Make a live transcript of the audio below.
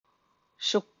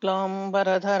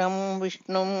शुक्लाम्बरधरं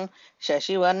विष्णुं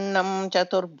शशिवर्णं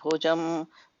चतुर्भुजं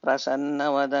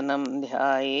प्रसन्नवदनं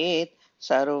ध्यायेत्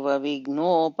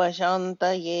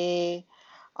सर्वविघ्नोपशान्तये।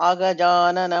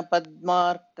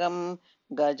 अगजाननपद्मार्कं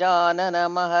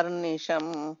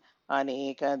गजाननमहर्निशम्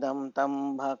अनेकदं तं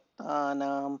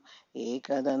भक्तानाम्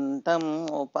एकदन्तम्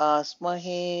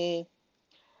उपास्महे।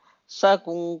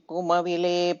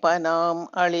 सकुङ्कुमविलेपनाम्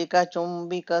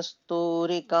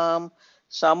अळिकचुम्बिकस्तूरिकाम्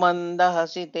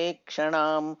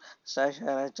समन्दहसितेक्षणाम्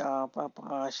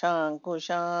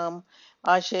सशरचापपाशाङ्कुशाम्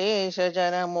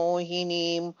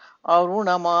अशेषजनमोहिनीम्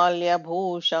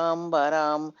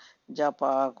अरुणमाल्यभूषाम्बराम्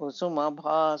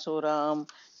जपाकुसुमभासुराम्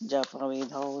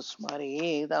जपविधौ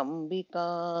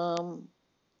स्मरेदम्बिकाम्.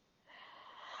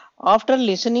 After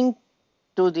listening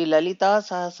to the Lalita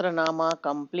Sahasranama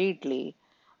completely,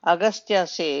 Agastya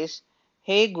says,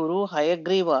 Hey Guru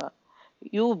Hayagriva,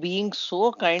 you being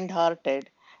so kind hearted,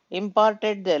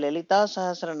 imparted the Lalita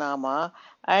Sahasranama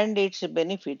and its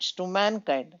benefits to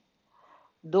mankind.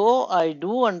 Though I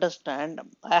do understand,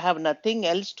 I have nothing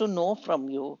else to know from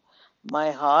you.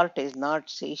 My heart is not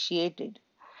satiated.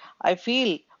 I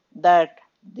feel that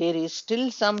there is still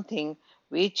something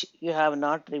which you have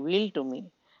not revealed to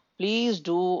me. Please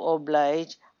do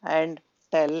oblige and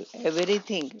tell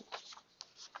everything.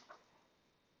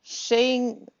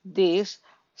 Saying this,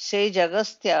 Sage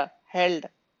Agastya held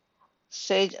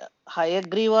Sage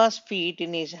Hayagriva's feet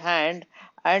in his hand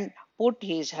and put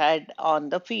his head on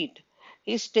the feet.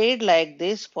 He stayed like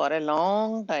this for a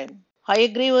long time.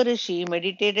 Hayagriva Rishi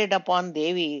meditated upon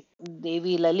Devi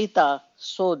Lalita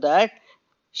so that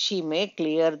she may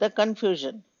clear the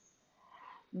confusion.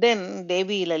 Then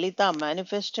Devi Lalita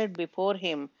manifested before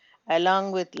him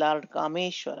along with Lord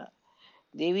Kameshwara.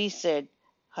 Devi said,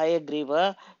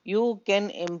 Hayagriva, you can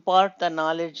impart the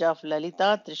knowledge of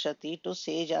Lalita Trishati to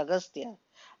sage Agastya,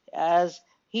 as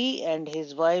he and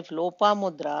his wife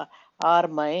Lopamudra are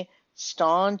my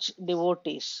staunch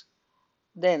devotees.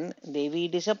 Then Devi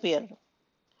disappeared.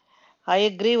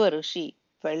 Hayagriva Rishi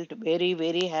felt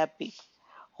very happy.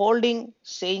 Holding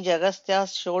Saint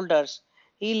Agastya's shoulders,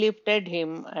 he lifted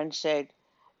him and said,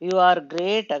 You are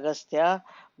great, Agastya.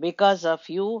 Because of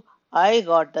you, I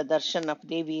got the darshan of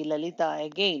Devi Lalita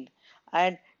again,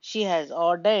 and she has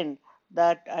ordained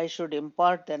that I should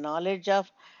impart the knowledge of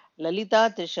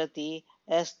Lalita Trishati,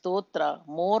 a stotra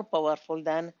more powerful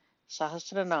than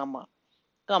Sahasranama.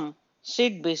 Come,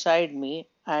 sit beside me,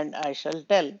 and I shall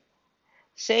tell.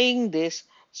 Saying this,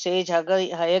 Sage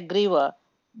Hayagriva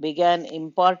began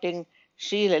imparting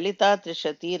Sri Lalita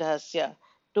Trishati Rahasya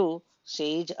to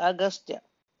Sage Agastya.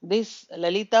 This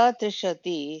Lalita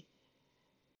Trishati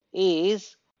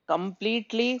is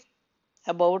completely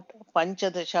about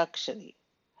Panchadashakshari,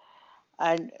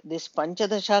 and this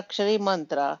Panchadashakshari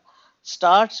mantra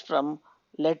starts from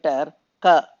letter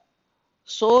Ka.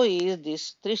 So is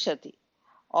this Trishati.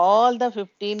 All the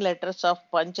 15 letters of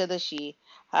Panchadashi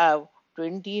have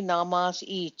 20 namas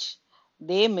each.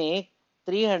 They make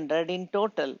 300 in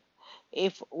total.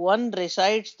 If one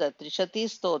recites the Trishati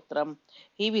Stotram,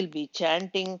 he will be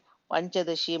chanting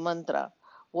Panchadashi mantra.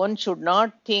 One should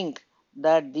not think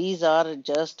that these are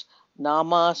just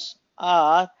namas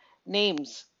or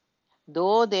names.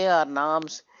 Though they are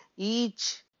names,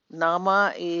 each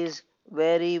nama is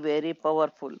very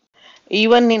powerful.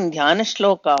 Even in Dhyana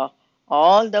Shloka,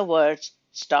 all the words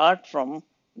start from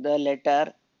the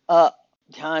letter A.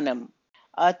 Dhyanam.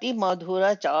 Ati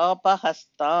madhura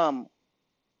chapahastam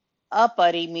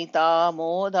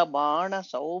अपरिमितामोदबाण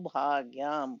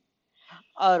सौभाग्याम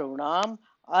अरुणाम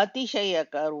अतिशय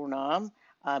करुणाम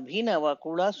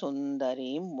अभिनवकुल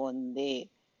sundarim Vande.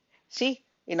 See,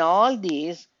 in all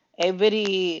these,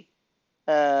 every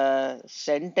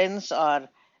sentence or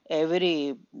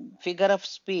every figure of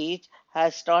speech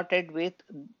has started with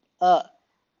a,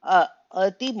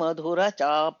 ati madhura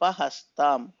chapa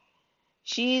hastam.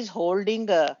 She is holding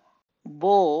a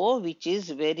bow which is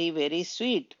very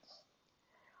sweet.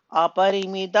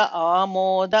 Aparimita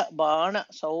amoda bana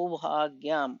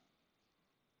saubhagyam.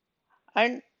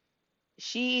 And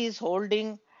she is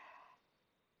holding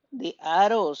the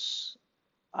arrows,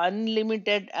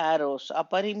 unlimited arrows,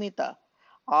 aparimita.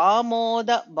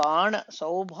 Amoda bana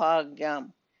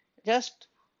saubhagyam. Just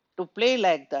to play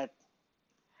like that.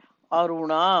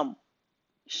 Arunam.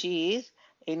 She is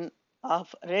in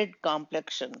of red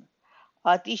complexion.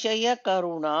 Atishaya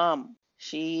Karunam.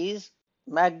 She is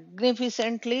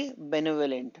magnificently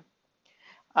benevolent.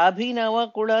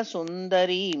 Abhinava Kula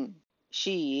Sundarim.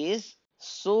 She is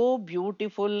so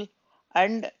beautiful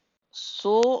and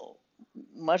so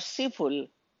merciful.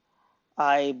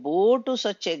 I bow to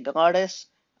such a goddess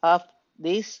of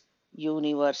this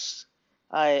universe.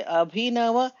 I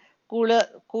Abhinava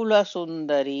Kula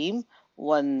Sundarim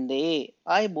Vande.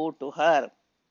 I bow to her.